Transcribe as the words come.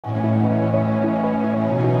You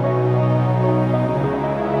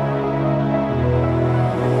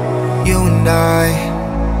and I,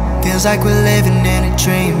 feels like we're living in a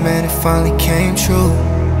dream, and it finally came true.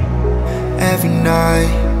 Every night,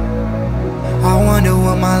 I wonder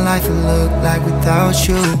what my life would look like without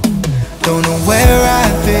you. Don't know where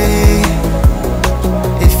I'd be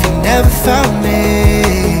if you never found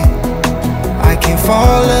me. I can't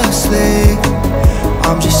fall asleep,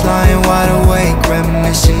 I'm just lying wide awake,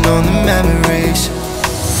 reminiscing on the memories.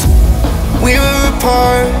 We were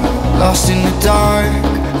apart, lost in the dark.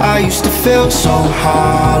 I used to feel so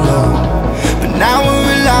hollow, but now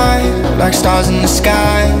we're alive, like stars in the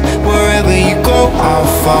sky. Wherever you go, I'll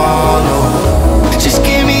follow. Just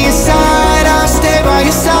give me a sign, I'll stay by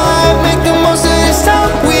your side. Make the most of this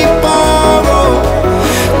time we borrow.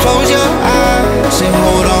 Close your eyes and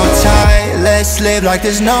hold on tight. Let's live like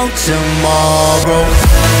there's no tomorrow.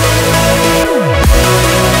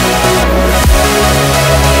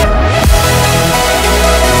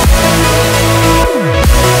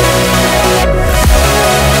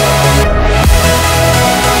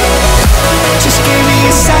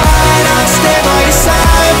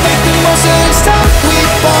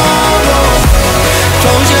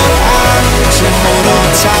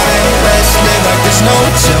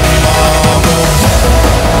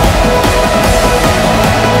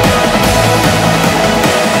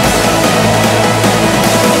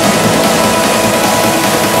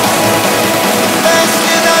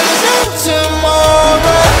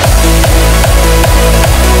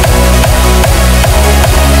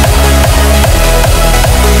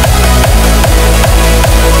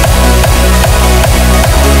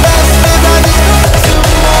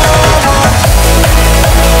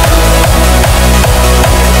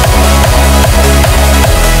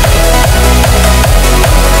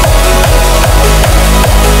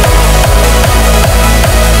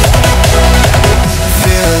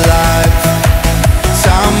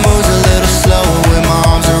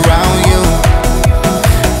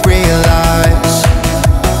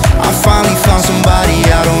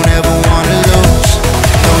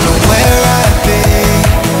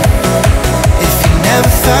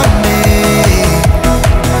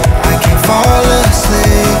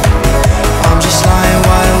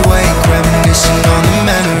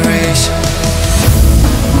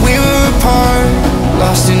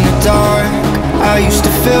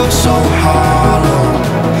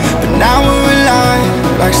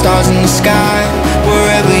 Stars in the sky,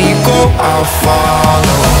 wherever you go, I'll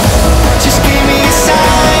follow. Just give me a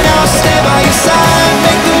sign, I'll stay by your side.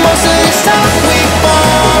 Make the most of this time we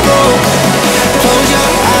borrow. Close your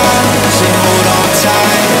eyes and hold on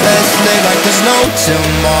tight. Let's live like there's no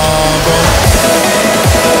tomorrow.